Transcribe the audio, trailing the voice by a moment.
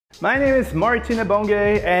My name is Martin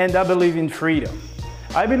Ebonge and I believe in freedom.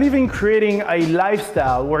 I believe in creating a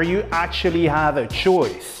lifestyle where you actually have a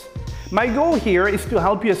choice. My goal here is to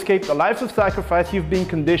help you escape the life of sacrifice you've been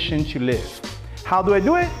conditioned to live. How do I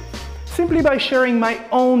do it? Simply by sharing my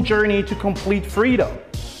own journey to complete freedom.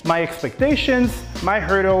 My expectations, my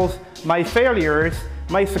hurdles, my failures,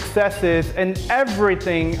 my successes, and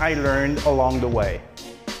everything I learned along the way.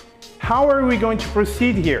 How are we going to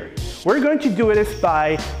proceed here? We're going to do it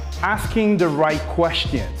by asking the right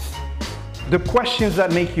questions. The questions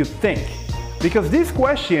that make you think. Because these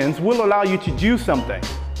questions will allow you to do something.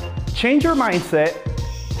 Change your mindset,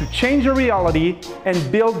 to change your reality, and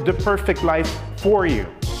build the perfect life for you.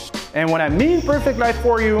 And when I mean perfect life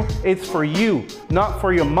for you, it's for you. Not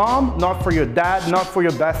for your mom, not for your dad, not for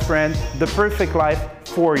your best friend. The perfect life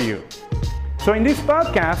for you. So in this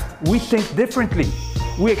podcast, we think differently.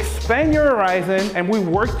 We expand your horizon and we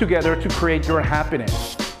work together to create your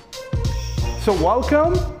happiness. So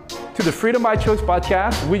welcome to the Freedom by Choice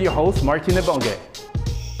podcast with your host, Martin Ebonge.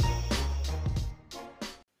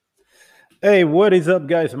 Hey, what is up,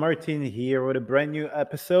 guys? Martin here with a brand new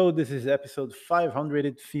episode. This is episode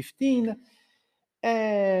 515.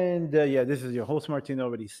 And this is your host, Martin.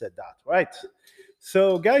 Already said that, right?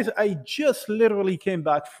 So, guys, I just literally came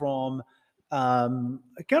back from kind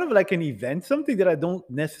of like an event, something that I don't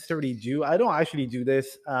necessarily do. I don't actually do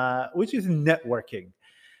this, which is networking.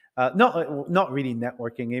 Not really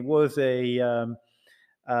networking. It was a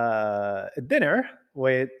dinner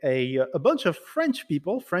with a bunch of French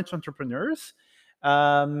people, French entrepreneurs,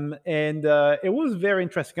 and it was very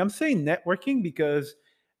interesting. I'm saying networking because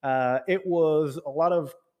it was a lot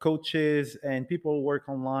of coaches and people who work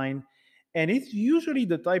online, and it's usually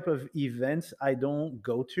the type of events I don't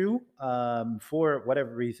go to for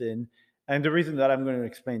whatever reason, and the reason that I'm going to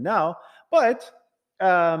explain now. But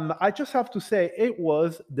I just have to say it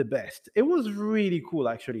was the best. It was really cool,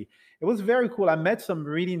 actually. It was very cool. I met some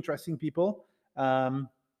really interesting people um,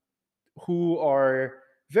 who are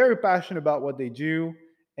very passionate about what they do,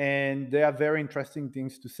 and they have very interesting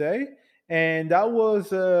things to say. And I was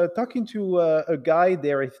talking to a guy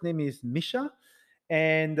there. His name is Misha,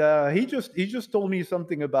 and he just told me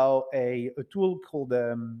something about a tool called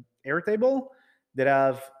Airtable that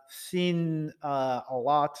I've seen a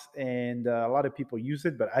lot, and a lot of people use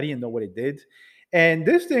it, but I didn't know what it did. And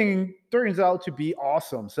this thing turns out to be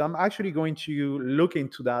awesome. So I'm actually going to look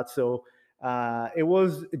into that. So it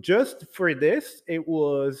was just for this, it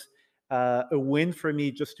was a win for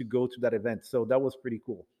me just to go to that event. So that was pretty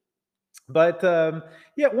cool. But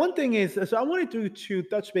one thing is, so I wanted to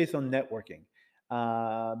touch base on networking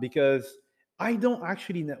because I don't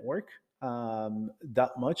actually network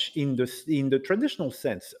that much in the traditional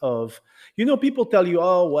sense of, people tell you,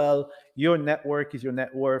 oh well, your network is your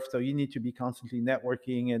net worth, so you need to be constantly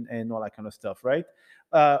networking and all that kind of stuff, right?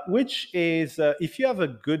 Which is if you have a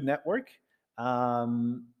good network,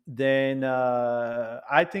 then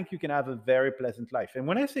I think you can have a very pleasant life. And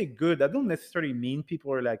when I say good, I don't necessarily mean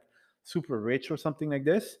people are like super rich or something like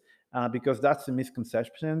this, because that's a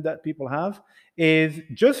misconception that people have. Is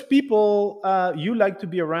just people you like to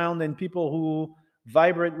be around, and people who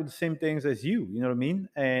vibrate with the same things as you know what I mean?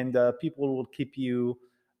 And people will keep you,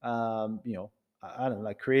 I don't know,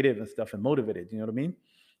 like creative and stuff and motivated, you know what I mean?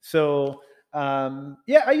 So,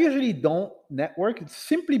 I usually don't network. It's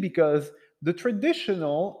simply because the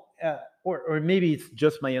traditional, or maybe it's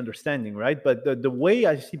just my understanding, right? But the way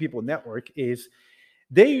I see people network is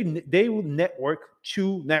they will network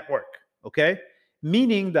to network, okay?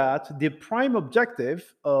 Meaning that the prime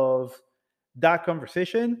objective of that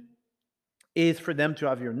conversation is for them to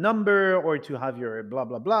have your number or to have your blah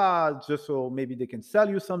blah blah, just so maybe they can sell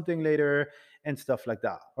you something later and stuff like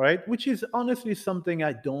that, right? Which is honestly something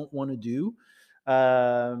I don't want to do.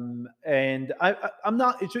 And I'm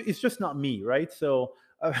not, it's just not me, right? So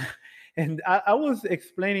and I was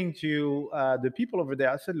explaining to the people over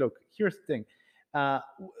there. I said, look, here's the thing.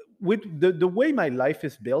 With the way my life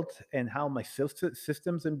is built and how my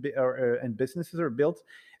systems and businesses are built,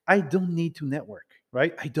 I don't need to network,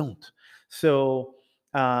 right? I don't. So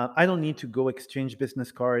I don't need to go exchange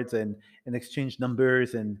business cards and exchange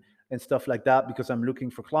numbers and stuff like that because I'm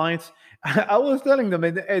looking for clients. I was telling them,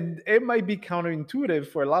 and it might be counterintuitive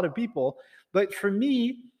for a lot of people, but for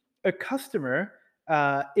me, a customer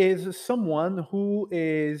is someone who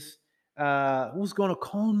is who's going to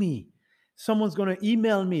call me. Someone's going to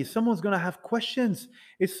email me. Someone's going to have questions.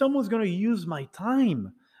 If someone's going to use my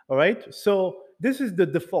time, all right. So this is the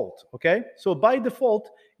default. Okay. So by default,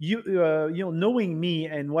 knowing me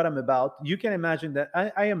and what I'm about, you can imagine that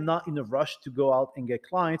I am not in a rush to go out and get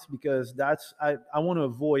clients because I want to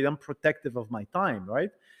avoid. I'm protective of my time, right?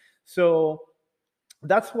 So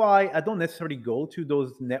that's why I don't necessarily go to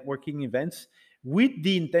those networking events with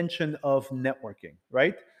the intention of networking,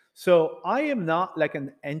 right? So I am not like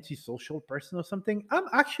an antisocial person or something. I'll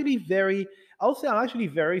say I'm actually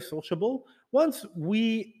very sociable. Once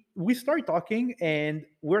we start talking and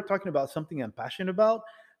we're talking about something I'm passionate about,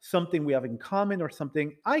 something we have in common or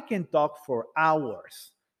something, I can talk for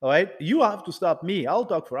hours. All right. You have to stop me. I'll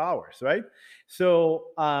talk for hours, right? So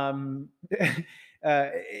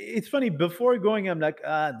it's funny. Before going, I'm like, no,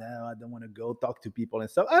 I don't want to go talk to people and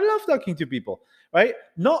stuff. I love talking to people, right?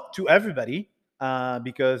 Not to everybody,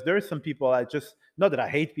 because there are some people I just, not that I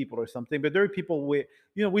hate people or something, but there are people we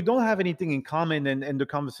don't have anything in common, and the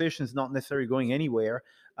conversation is not necessarily going anywhere.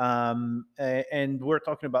 And we're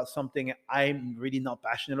talking about something I'm really not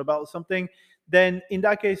passionate about, something. Then in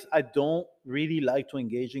that case, I don't really like to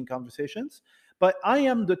engage in conversations. But I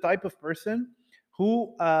am the type of person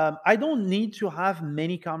who I don't need to have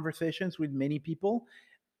many conversations with many people.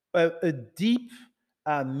 A deep,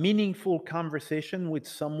 meaningful conversation with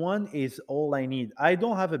someone is all I need. I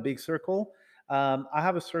don't have a big circle. I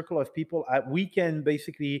have a circle of people. We can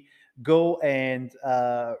basically go and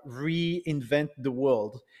reinvent the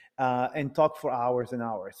world and talk for hours and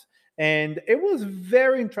hours. And it was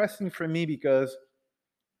very interesting for me because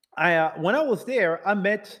when I was there, I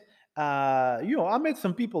met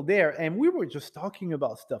some people there, and we were just talking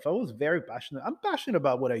about stuff. I was very passionate. I'm passionate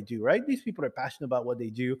about what I do, right? These people are passionate about what they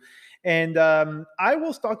do, and I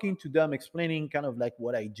was talking to them, explaining kind of like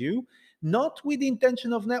what I do, not with the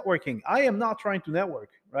intention of networking. I am not trying to network,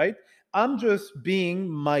 right? I'm just being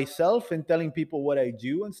myself and telling people what I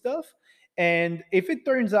do and stuff. And if it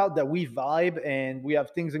turns out that we vibe and we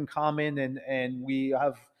have things in common, and we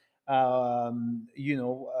have I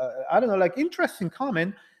don't know, like interests in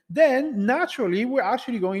common, then naturally we're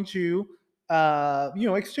actually going to,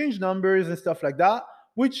 exchange numbers and stuff like that.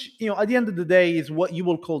 Which, at the end of the day, is what you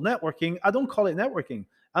will call networking. I don't call it networking.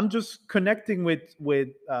 I'm just connecting with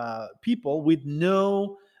people with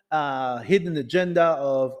no hidden agenda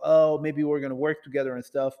of, oh, maybe we're going to work together and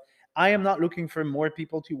stuff. I am not looking for more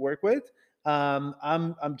people to work with.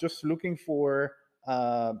 I'm just looking for,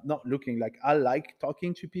 not looking, like, I like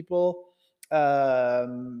talking to people, who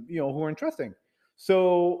are interesting.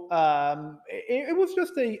 So it was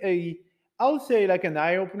just I would say, like, an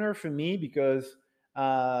eye opener for me, because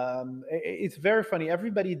it's very funny.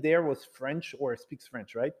 Everybody there was French or speaks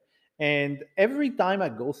French, right? And every time I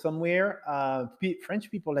go somewhere, French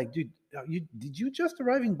people are like, dude, did you just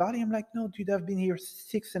arrive in Bali? I'm like, no, dude, I've been here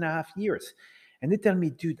 6.5 years. And they tell me,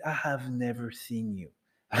 dude, I have never seen you.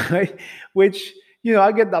 Right? Which,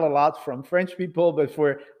 I get that a lot from French people, but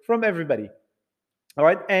from everybody. All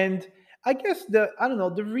right. And I guess I don't know,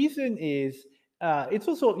 the reason is, it's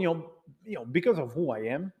also, because of who I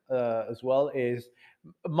am, as well, is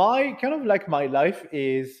my kind of like my life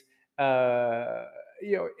is,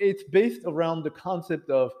 it's based around the concept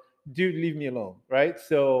of, dude, leave me alone, right?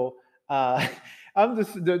 So uh, I'm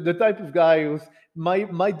just the type of guy who's,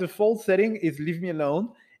 my default setting is leave me alone.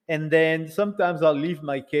 And then sometimes I'll leave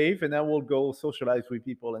my cave and I will go socialize with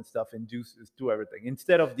people and stuff and do everything,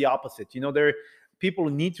 instead of the opposite. There people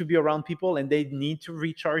need to be around people, and they need to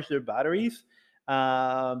recharge their batteries,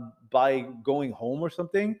 by going home or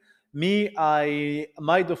something.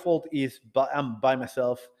 My default is, I'm by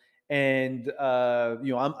myself, and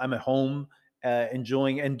I'm at home,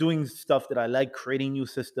 enjoying and doing stuff that I like, creating new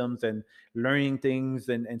systems and learning things,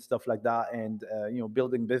 and stuff like that, and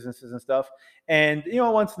building businesses and stuff. And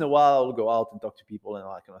once in a while I'll go out and talk to people and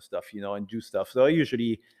all that kind of stuff, and do stuff. So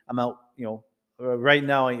usually I'm out, right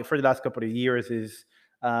now, for the last couple of years, is,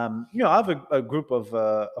 I have a group of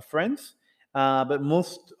friends, but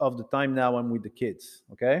most of the time now I'm with the kids.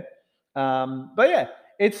 Okay. But yeah,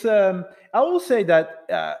 it's, I will say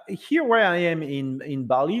that, here where I am in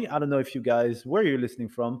Bali, I don't know if you guys, where you're listening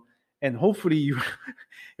from, and hopefully you're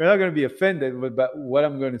not going to be offended with what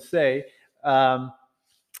I'm going to say. um,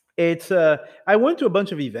 it's I went to a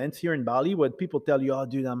bunch of events here in Bali where people tell you, "Oh,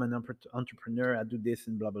 dude, I'm an entrepreneur. I do this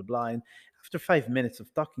and blah blah blah." And after 5 minutes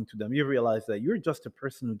of talking to them, you realize that you're just a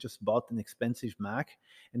person who just bought an expensive Mac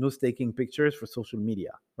and who's taking pictures for social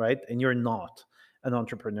media, right? And you're not an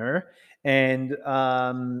entrepreneur. And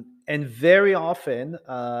very often,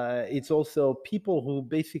 it's also people who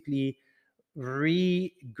basically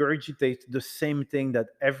regurgitate the same thing that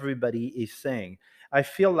everybody is saying. I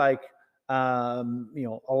feel like, a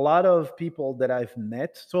lot of people that I've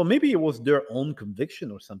met, so maybe it was their own conviction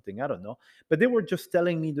or something, I don't know, but they were just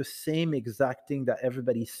telling me the same exact thing that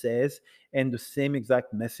everybody says, and the same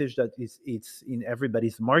exact message that it's in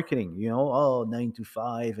everybody's marketing, oh, 9 to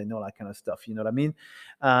 5 and all that kind of stuff, you know what I mean?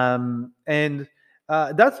 And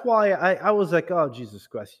That's why I was like, oh Jesus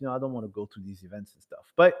Christ, I don't want to go to these events and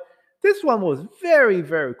stuff. But this one was very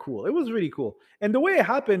very cool. It was really cool, and the way it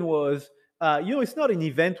happened was, it's not an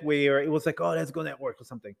event where it was like, oh, let's go network or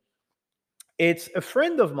something. It's a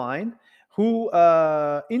friend of mine who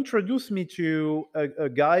introduced me to a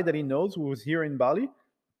guy that he knows who was here in Bali,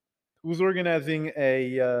 who's organizing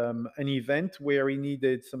an event where he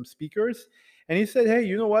needed some speakers, and he said, "Hey,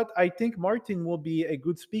 you know what? I think Martin will be a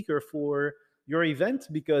good speaker for your event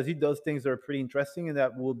because he does things that are pretty interesting and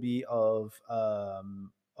that will be of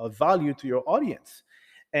value to your audience."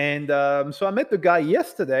 And so I met the guy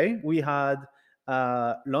yesterday. We had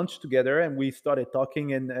lunch together and we started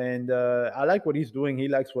talking, and I like what he's doing. He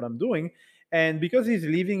likes what I'm doing. And because he's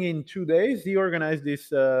leaving in 2 days, he organized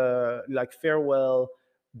this like farewell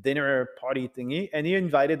dinner party thingy, and he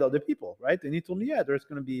invited other people, right? And he told me, yeah, there's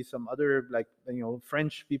going to be some other, like,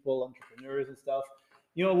 French people, entrepreneurs and stuff.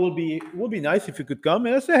 Will be nice if you could come.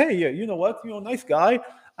 And I said, hey, yeah, you know what, nice guy.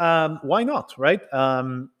 Why not, right?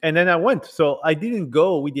 And then I went. So I didn't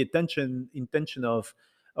go with the intention of,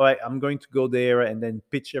 all right, I'm going to go there and then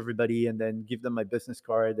pitch everybody and then give them my business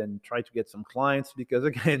card and try to get some clients, because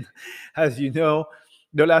again, as you know,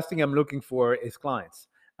 the last thing I'm looking for is clients.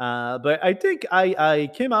 But I think I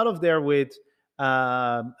came out of there with,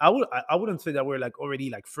 I wouldn't say that we're like already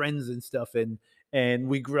like friends and stuff, and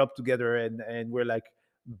we grew up together and we're like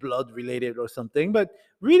blood related or something, but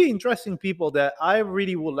really interesting people that I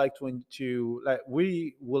really would like to like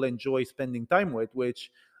we will enjoy spending time with,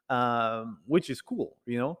 which is cool,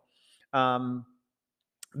 um,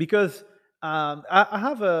 because I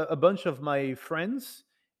have a bunch of my friends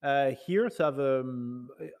here. So I have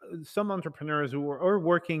some entrepreneurs who are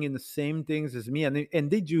working in the same things as me,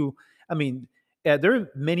 and they do. I mean, there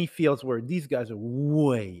are many fields where these guys are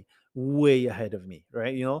way, way ahead of me,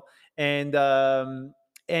 right? And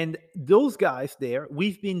and those guys there,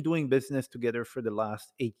 we've been doing business together for the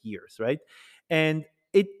last 8 years, right? And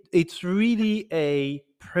it's really a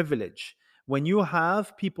privilege when you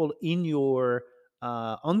have people in your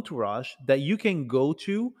entourage that you can go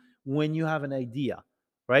to when you have an idea,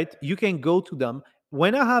 right? You can go to them.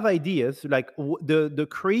 When I have ideas, like the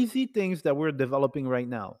crazy things that we're developing right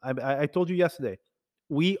now, I told you yesterday,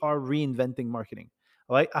 we are reinventing marketing.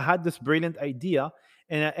 Right? I had this brilliant idea,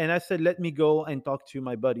 and I said, let me go and talk to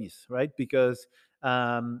my buddies, right? Because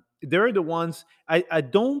they're the ones I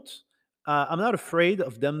don't. I'm not afraid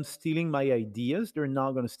of them stealing my ideas. They're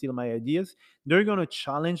not going to steal my ideas. They're going to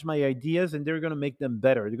challenge my ideas and they're going to make them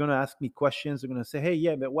better. They're going to ask me questions. They're going to say, hey,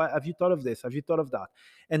 yeah, but what have you thought of this? Have you thought of that?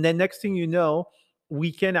 And then next thing you know,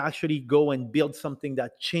 we can actually go and build something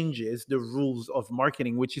that changes the rules of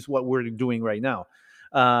marketing, which is what we're doing right now.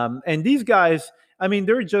 And these guys, I mean,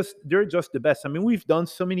 they're just the best. I mean, we've done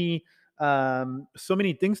so many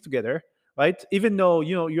things together, right? Even though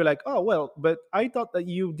you're like, oh well, but I thought that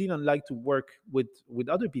you didn't like to work with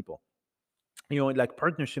other people, like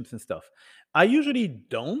partnerships and stuff. I usually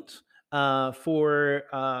don't, for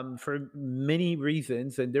many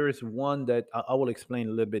reasons, and there is one that I will explain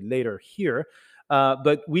a little bit later here.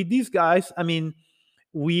 But with these guys, I mean,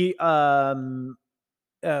 we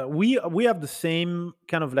we have the same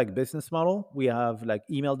kind of like business model. We have like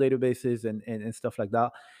email databases and stuff like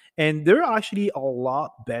that, and they're actually a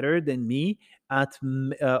lot better than me at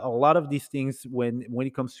a lot of these things when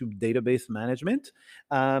it comes to database management.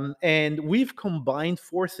 And we've combined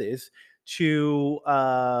forces to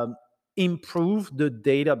improve the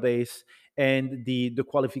database and the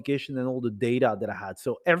qualification and all the data that I had.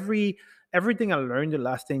 So everything I learned in the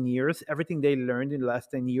last 10 years, everything they learned in the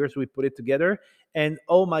last 10 years, we put it together. And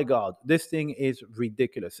oh my God, this thing is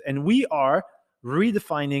ridiculous. And we are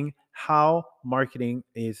redefining how marketing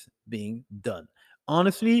is being done.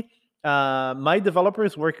 Honestly, my developer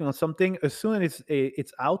is working on something. As soon as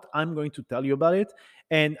it's out, I'm going to tell you about it.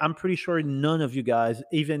 And I'm pretty sure none of you guys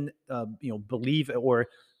even believe or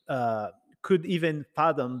uh, could even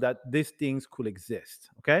fathom that these things could exist.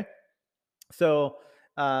 Okay, so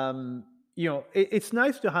it's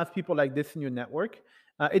nice to have people like this in your network.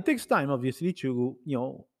 It takes time, obviously, to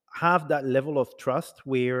have that level of trust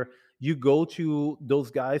where you go to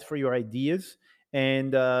those guys for your ideas,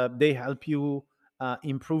 and they help you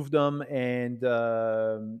improve them and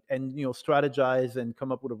strategize and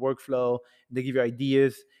come up with a workflow. They give you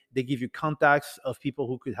ideas. They give you contacts of people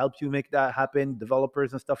who could help you make that happen,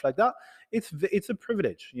 developers and stuff like that. It's a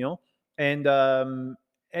privilege, and from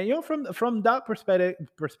that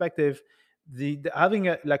perspective, the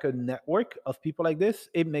having like a network of people like this,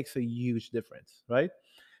 it makes a huge difference, right?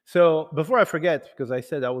 So before I forget, because I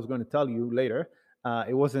said I was going to tell you later,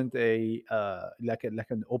 It wasn't a like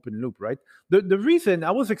an open loop, right? The reason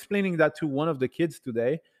I was explaining that to one of the kids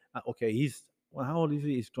today. Okay, he's well, how old is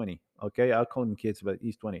he? He's 20. Okay, I'll call him kids, but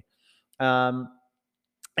he's 20. Um,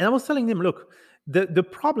 and I was telling him, look, the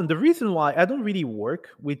problem, the reason why I don't really work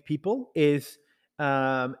with people is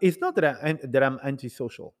it's not that I'm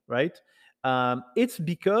antisocial, right? It's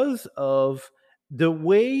because of the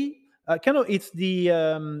way kind of it's the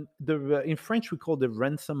in French we call the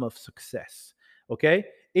ransom of success. Okay,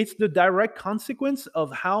 it's the direct consequence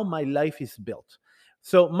of how my life is built.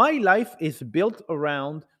 So my life is built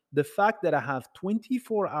around the fact that I have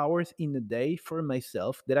 24 hours in a day for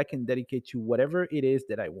myself that I can dedicate to whatever it is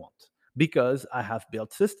that I want because I have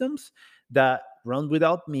built systems that run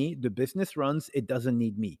without me. The business runs, it doesn't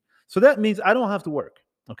need me. So that means I don't have to work.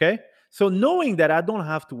 Okay. So knowing that I don't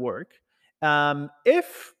have to work,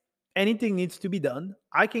 if anything needs to be done,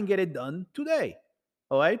 I can get it done today.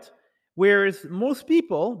 All right. Whereas most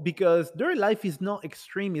people, because their life is not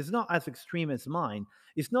extreme, is not as extreme as mine,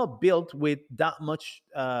 it's not built with that much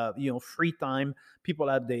free time. People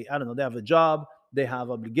have I don't know, they have a job, they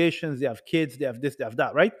have obligations, they have kids, they have this, they have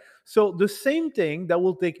that, right? So the same thing that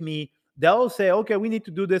will take me, they'll say, okay, we need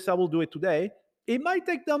to do this, I will do it today. It might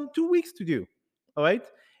take them 2 weeks to do. All right.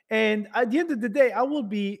 And at the end of the day, I will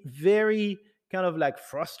be very kind of like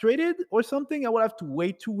frustrated or something. I will have to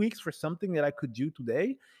wait 2 weeks for something that I could do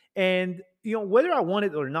today. And whether I want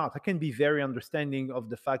it or not, I can be very understanding of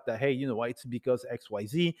the fact that, hey, you know what, it's because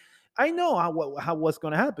XYZ. I know how what's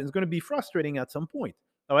going to happen. It's going to be frustrating at some point.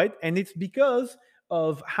 All right. And it's because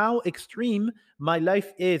of how extreme my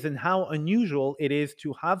life is and how unusual it is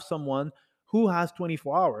to have someone who has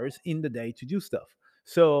 24 hours in the day to do stuff.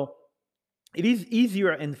 So it is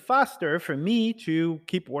easier and faster for me to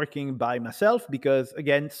keep working by myself because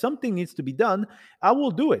again something needs to be done. I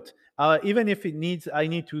will do it, even if I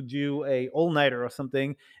need to do a all-nighter or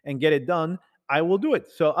something and get it done. I will do it.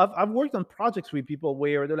 So I've worked on projects with people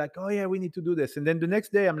where they're like, oh yeah, we need to do this, and then the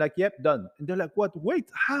next day I'm like, yep, done. And they're like, what, wait,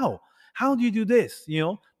 how do you do this,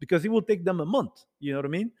 because it will take them a month, you know what I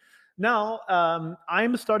mean? Now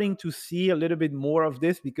I'm starting to see a little bit more of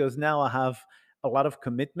this because now I have a lot of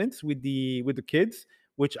commitments with the kids,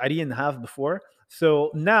 which I didn't have before.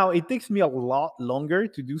 So now it takes me a lot longer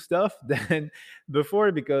to do stuff than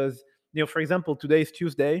before because for example, today is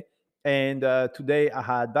Tuesday, and today I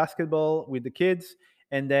had basketball with the kids,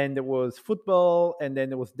 and then there was football, and then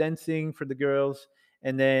there was dancing for the girls,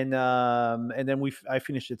 and then I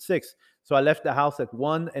finished at 6. So I left the house at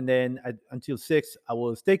 1, and then until 6 I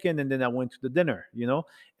was taken, and then I went to the dinner.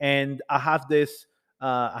 And I have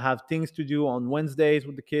things to do on Wednesdays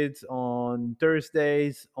with the kids, on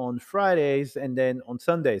Thursdays, on Fridays, and then on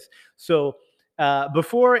Sundays. So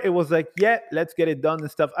before it was like, yeah, let's get it done and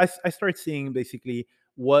stuff. I start seeing basically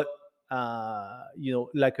what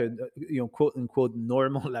like a quote unquote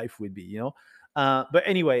normal life would be. But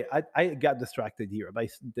anyway, I got distracted here by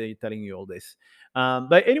telling you all this.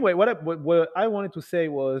 But anyway, what I wanted to say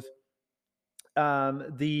was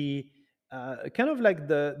the kind of like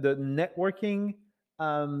the networking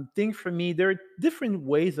thing for me. There are different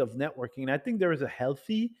ways of networking. I think there is a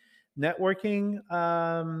healthy networking.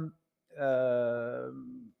 Uh,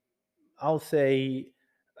 I'll say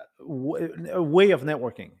a way of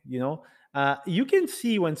networking. You can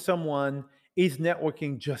see when someone is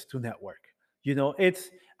networking just to network. It's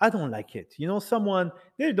I don't like it. Someone,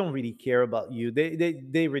 they don't really care about you.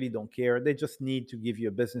 They really don't care. They just need to give you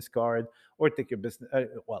a business card or take your business.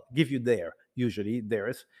 Well, give you usually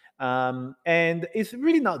theirs, and it's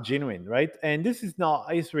really not genuine, right? And this is not.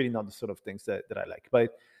 It's really not the sort of things that I like.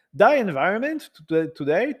 But that environment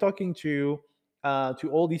today, talking to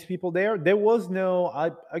all these people there was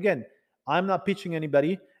no. Again, I'm not pitching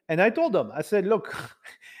anybody. And I told them, I said, look,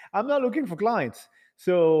 I'm not looking for clients.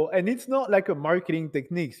 So, and it's not like a marketing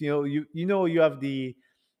techniques. You have the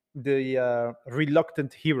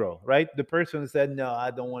reluctant hero, right? The person said, no,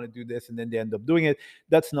 I don't want to do this, and then they end up doing it.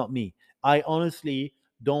 That's not me. I honestly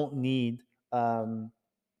don't need um,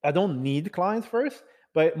 I don't need clients first,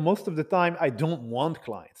 but most of the time I don't want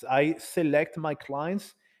clients. I select my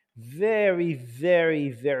clients very, very,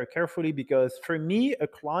 very carefully because for me, a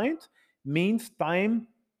client means time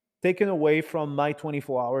taken away from my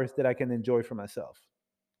 24 hours that I can enjoy for myself.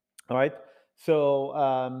 All right. So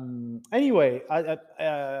anyway,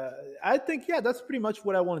 I think yeah, that's pretty much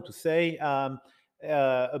what I wanted to say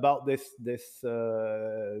about this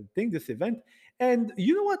event. And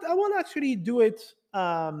you know what? I will actually do it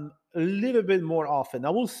a little bit more often. I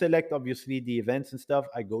will select obviously the events and stuff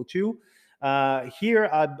I go to. Here,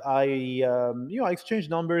 I exchange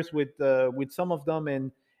numbers with some of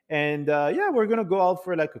them, And yeah, we're gonna go out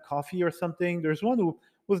for like a coffee or something. There's one who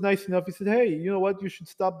was nice enough. He said, "Hey, you know what? You should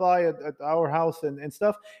stop by at our house and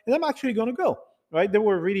stuff." And I'm actually gonna go. Right? They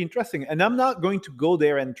were really interesting, and I'm not going to go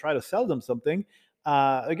there and try to sell them something.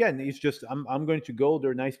 Again, it's just I'm going to go.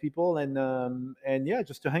 They're nice people, and yeah,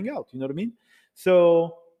 just to hang out. You know what I mean?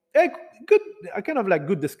 So eh, good, a kind of like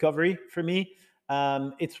good discovery for me.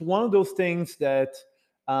 It's one of those things that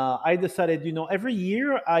I decided, every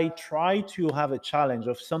year I try to have a challenge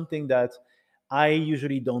of something that I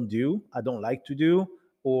usually don't do, I don't like to do,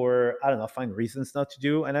 or I don't know, find reasons not to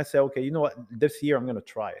do. And I say, okay, you know what, this year I'm going to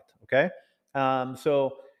try it. Okay.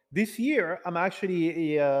 So this year I'm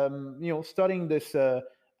actually, starting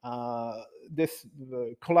uh, this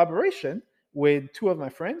collaboration with two of my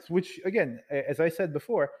friends, which again, as I said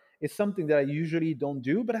before, is something that I usually don't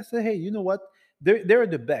do. But I said, hey, you know what? They're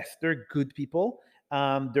the best. They're good people.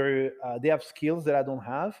 They have skills that I don't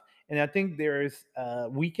have, and I think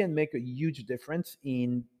we can make a huge difference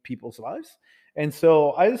in people's lives. And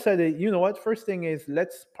so I decided, you know what? First thing is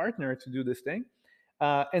let's partner to do this thing,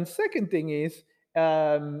 and second thing is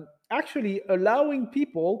actually allowing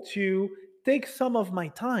people to take some of my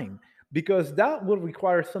time, because that will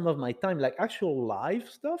require some of my time, like actual live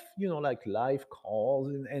stuff, like live calls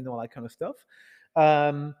and all that kind of stuff.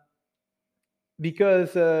 Um,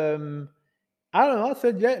 because I don't know. I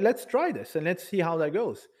said, yeah, let's try this and let's see how that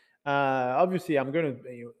goes. Obviously, I'm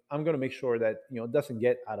gonna make sure that it doesn't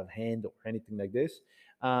get out of hand or anything like this.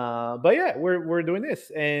 But yeah, we're doing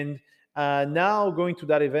this, and now going to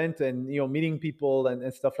that event and meeting people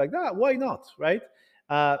and stuff like that. Why not, right?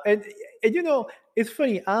 And it's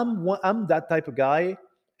funny. I'm that type of guy,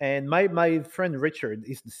 and my friend Richard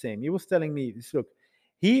is the same. He was telling me, look,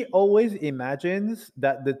 he always imagines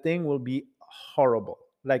that the thing will be horrible,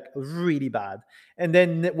 like really bad. And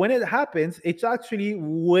then when it happens, it's actually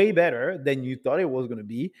way better than you thought it was going to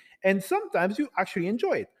be. And sometimes you actually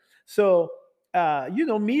enjoy it. So,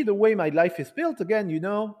 me, the way my life is built, again,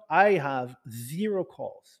 I have zero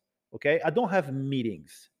calls. Okay. I don't have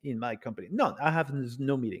meetings in my company. None. I have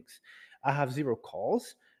no meetings. I have zero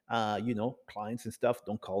calls. Clients and stuff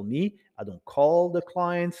don't call me. I don't call the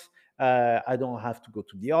clients. I don't have to go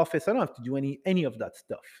to the office. I don't have to do any of that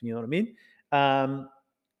stuff. You know what I mean?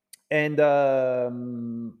 And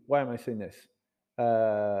why am I saying this?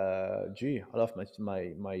 Gee, I lost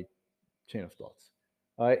my chain of thoughts.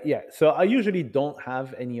 Yeah, so I usually don't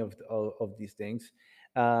have any of these things,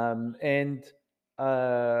 and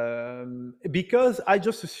because I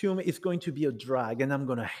just assume it's going to be a drag and I'm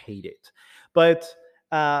going to hate it. But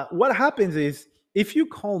what happens is, if you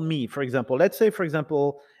call me, for example, let's say, for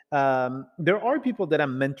example, there are people that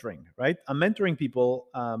I'm mentoring, right? I'm mentoring people,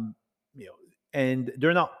 you know, and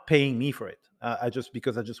they're not paying me for it. I just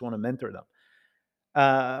because I just want to mentor them.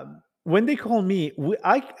 When they call me,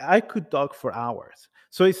 I could talk for hours.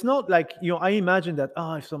 So it's not like, I imagine that,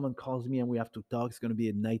 if someone calls me and we have to talk, it's going to be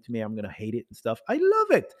a nightmare. I'm going to hate it and stuff. I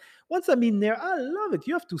love it. Once I'm in there, I love it.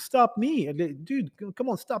 You have to stop me. Dude, come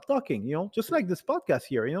on, stop talking. Just like this podcast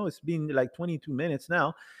here. It's been like 22 minutes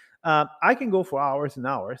now. I can go for hours and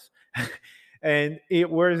hours.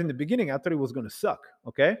 Whereas in the beginning, I thought it was going to suck.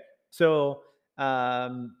 Okay. So,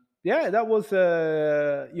 yeah, that was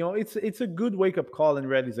it's a good wake up call and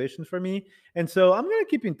realization for me. And so I'm gonna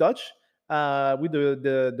keep in touch with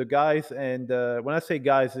the guys. And when I say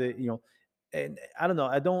guys, and I don't know,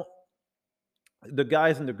 I don't the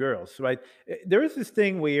guys and the girls, right? There is this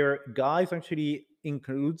thing where guys actually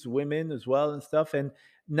includes women as well and stuff. And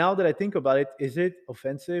now that I think about it, is it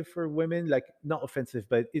offensive for women? Like, not offensive,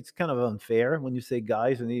 but it's kind of unfair when you say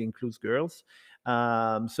guys and it includes girls.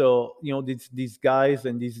 So these guys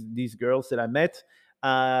and these girls that I met,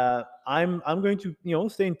 I'm going to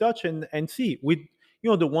stay in touch and see with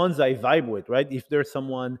the ones I vibe with, right? If there's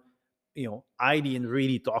someone I didn't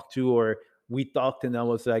really talk to, or we talked and I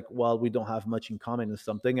was like, well, we don't have much in common or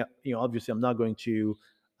something. Obviously, I'm not going to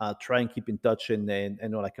try and keep in touch and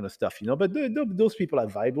all that kind of stuff, But those people I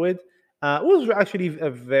vibe with, it was actually a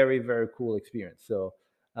very, very cool experience. So,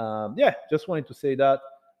 yeah, just wanted to say that.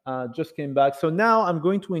 Just came back. So now I'm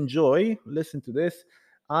going to enjoy, listen to this.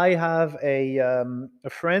 I have a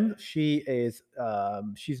friend. She's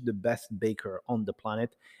the best baker on the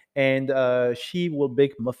planet, and she will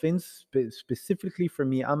bake muffins specifically for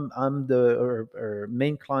me. I'm the her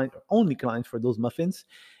main client, only client for those muffins,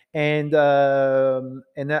 and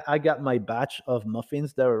I got my batch of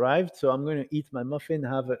muffins that arrived. So I'm going to eat my muffin,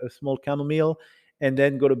 have a small chamomile, and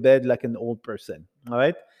then go to bed like an old person. All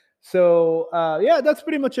right. So yeah, that's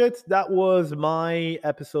pretty much it. That was my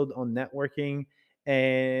episode on networking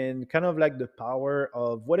and kind of like the power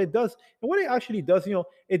of what it does and what it actually does.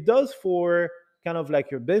 It does for kind of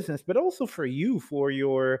like your business, but also for you, for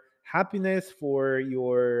your happiness, for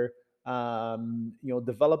your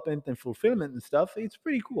development and fulfillment and stuff. It's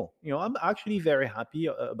pretty cool. I'm actually very happy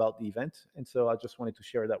about the event, and so I just wanted to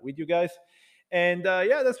share that with you guys. And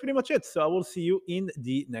yeah, that's pretty much it. So I will see you in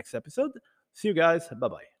the next episode. See you guys. Bye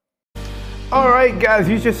bye. All right, guys,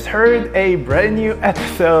 you just heard a brand new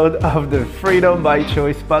episode of the Freedom by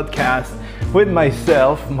Choice podcast with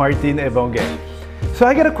myself, Martin Ebongue. So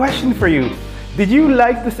I got a question for you. Did you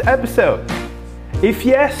like this episode? If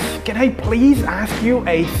yes, can I please ask you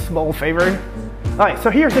a small favor? All right, so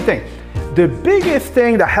here's the thing. The biggest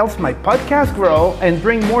thing that helps my podcast grow and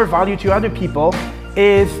bring more value to other people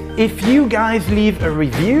is if you guys leave a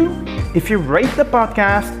review, if you rate the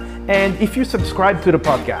podcast, and if you subscribe to the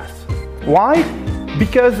podcast. Why?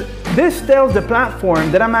 Because this tells the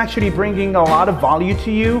platform that I'm actually bringing a lot of value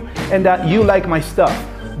to you and that you like my stuff.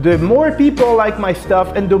 The more people like my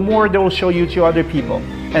stuff, and the more they will show you to other people.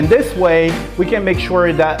 And this way, we can make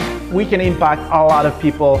sure that we can impact a lot of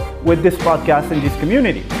people with this podcast and this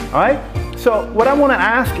community. All right? So what I want to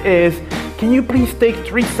ask is, can you please take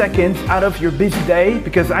 3 seconds out of your busy day?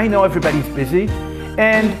 Because I know everybody's busy.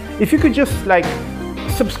 And if you could just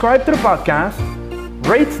subscribe to the podcast,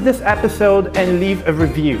 rate this episode, and leave a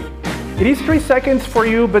review. It is 3 seconds for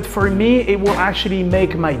you, but for me, it will actually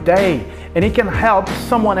make my day, and it can help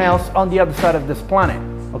someone else on the other side of this planet,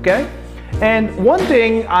 okay? And one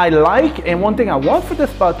thing I like and one thing I want for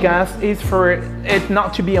this podcast is for it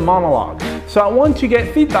not to be a monologue. So I want to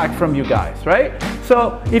get feedback from you guys, right?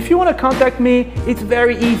 So if you want to contact me, it's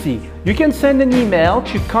very easy. You can send an email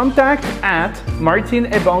to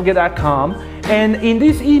contact@martinebongue.com. And in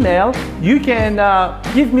this email, you can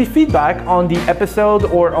give me feedback on the episode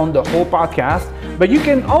or on the whole podcast, but you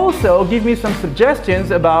can also give me some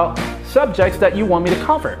suggestions about subjects that you want me to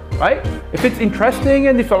cover, right? If it's interesting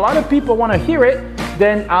and if a lot of people want to hear it,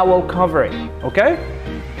 then I will cover it, okay?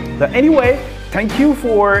 But anyway, thank you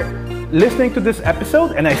for listening to this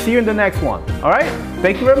episode, and I see you in the next one, all right?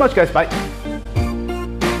 Thank you very much, guys. Bye.